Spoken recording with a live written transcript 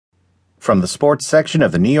From the sports section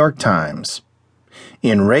of the New York Times.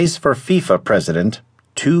 In Race for FIFA President,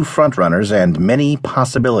 2 Frontrunners and Many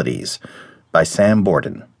Possibilities, by Sam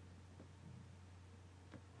Borden.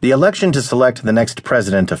 The election to select the next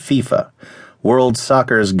president of FIFA, World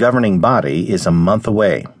Soccer's governing body, is a month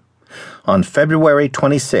away. On February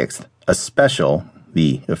 26th, a special,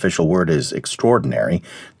 the official word is extraordinary,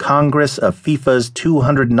 Congress of FIFA's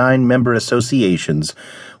 209 member associations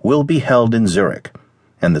will be held in Zurich,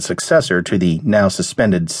 and the successor to the now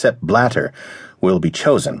suspended Sepp Blatter will be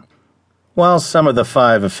chosen. While some of the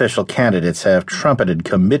 5 official candidates have trumpeted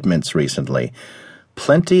commitments recently,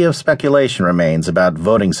 plenty of speculation remains about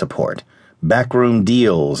voting support, backroom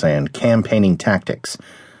deals, and campaigning tactics.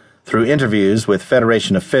 Through interviews with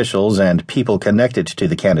Federation officials and people connected to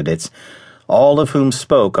the candidates, all of whom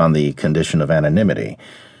spoke on the condition of anonymity,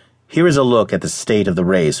 here is a look at the state of the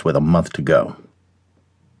race with a month to go.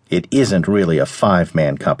 It isn't really a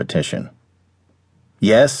 5-man competition.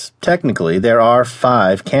 Yes, technically there are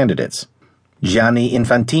 5 candidates. Gianni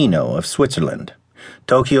Infantino of Switzerland,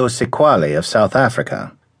 Tokyo Sequale of South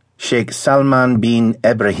Africa, Sheikh Salman bin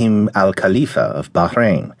Ebrahim Al Khalifa of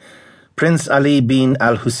Bahrain, Prince Ali bin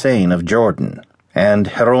Al Hussein of Jordan, and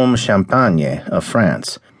Jérôme Champagne of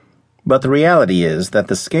France. But the reality is that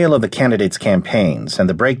the scale of the candidates' campaigns and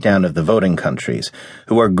the breakdown of the voting countries,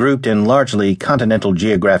 who are grouped in largely continental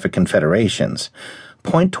geographic confederations,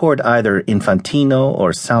 point toward either Infantino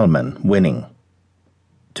or Salman winning.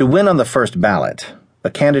 To win on the first ballot, a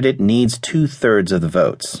candidate needs 2/3 of the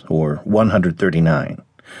votes, or 139.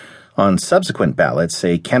 On subsequent ballots,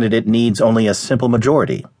 a candidate needs only a simple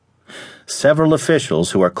majority. Several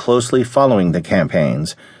officials who are closely following the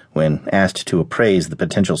campaigns, when asked to appraise the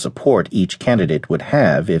potential support each candidate would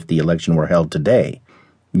have if the election were held today,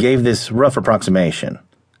 gave this rough approximation.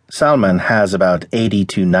 Salman has about 80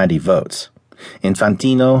 to 90 votes.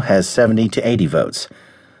 Infantino has 70 to 80 votes.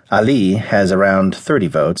 Ali has around 30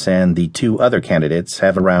 votes, and the 2 other candidates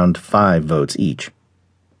have around 5 votes each.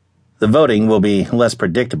 The voting will be less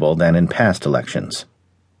predictable than in past elections.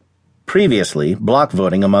 Previously, block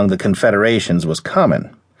voting among the confederations was common.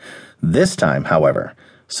 This time, however,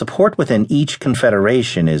 support within each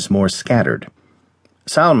confederation is more scattered.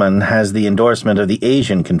 Salman has the endorsement of the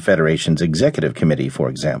Asian Confederation's Executive Committee, for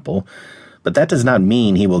example, but that does not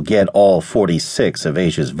mean he will get all 46 of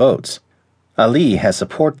Asia's votes. Ali has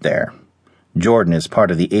support there. Jordan is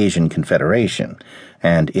part of the Asian Confederation,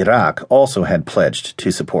 and Iraq also had pledged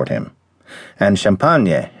to support him. And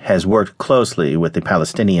Champagne has worked closely with the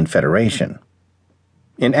Palestinian Federation.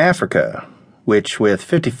 In Africa, which with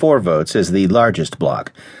 54 votes is the largest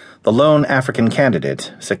bloc, the lone African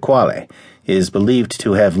candidate, Sequale, is believed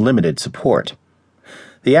to have limited support.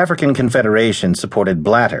 The African Confederation supported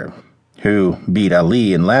Blatter, who beat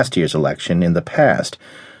Ali in last year's election in the past,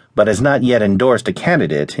 but has not yet endorsed a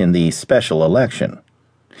candidate in the special election.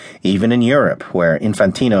 Even in Europe, where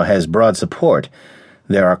Infantino has broad support,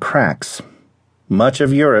 there are cracks. Much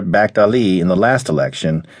of Europe backed Ali in the last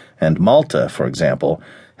election, and Malta, for example,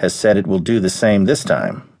 has said it will do the same this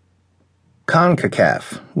time.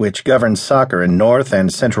 CONCACAF, which governs soccer in North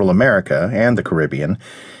and Central America and the Caribbean,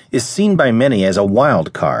 is seen by many as a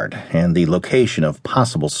wild card and the location of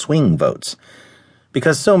possible swing votes.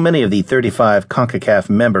 Because so many of the 35 CONCACAF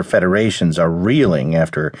member federations are reeling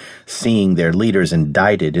after seeing their leaders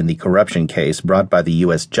indicted in the corruption case brought by the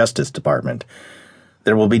U.S. Justice Department,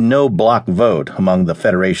 there will be no block vote among the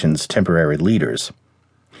federation's temporary leaders.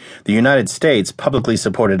 The United States publicly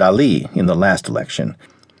supported Ali in the last election,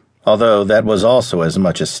 although that was also as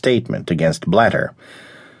much a statement against Blatter.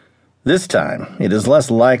 This time, it is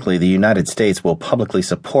less likely the United States will publicly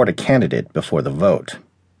support a candidate before the vote.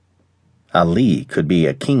 Ali could be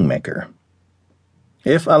a kingmaker.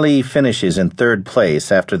 If Ali finishes in 3rd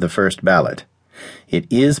place after the first ballot, it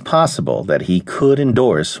is possible that he could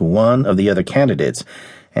endorse one of the other candidates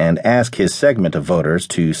and ask his segment of voters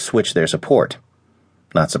to switch their support.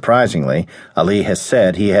 Not surprisingly, Ali has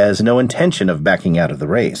said he has no intention of backing out of the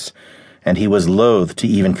race, and he was loath to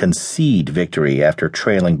even concede victory after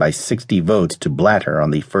trailing by 60 votes to Blatter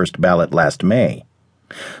on the first ballot last May.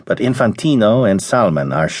 But Infantino and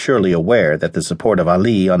Salman are surely aware that the support of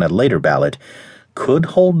Ali on a later ballot could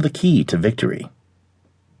hold the key to victory.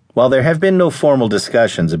 While there have been no formal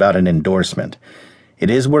discussions about an endorsement, it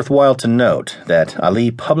is worthwhile to note that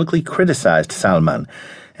Ali publicly criticized Salman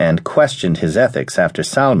and questioned his ethics after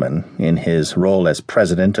Salman, in his role as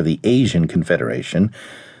president of the Asian Confederation,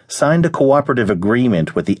 signed a cooperative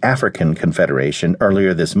agreement with the African Confederation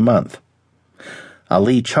earlier this month.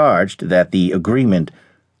 Ali charged that the agreement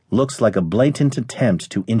looks like a blatant attempt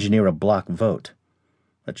to engineer a block vote,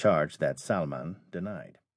 a charge that Salman denied.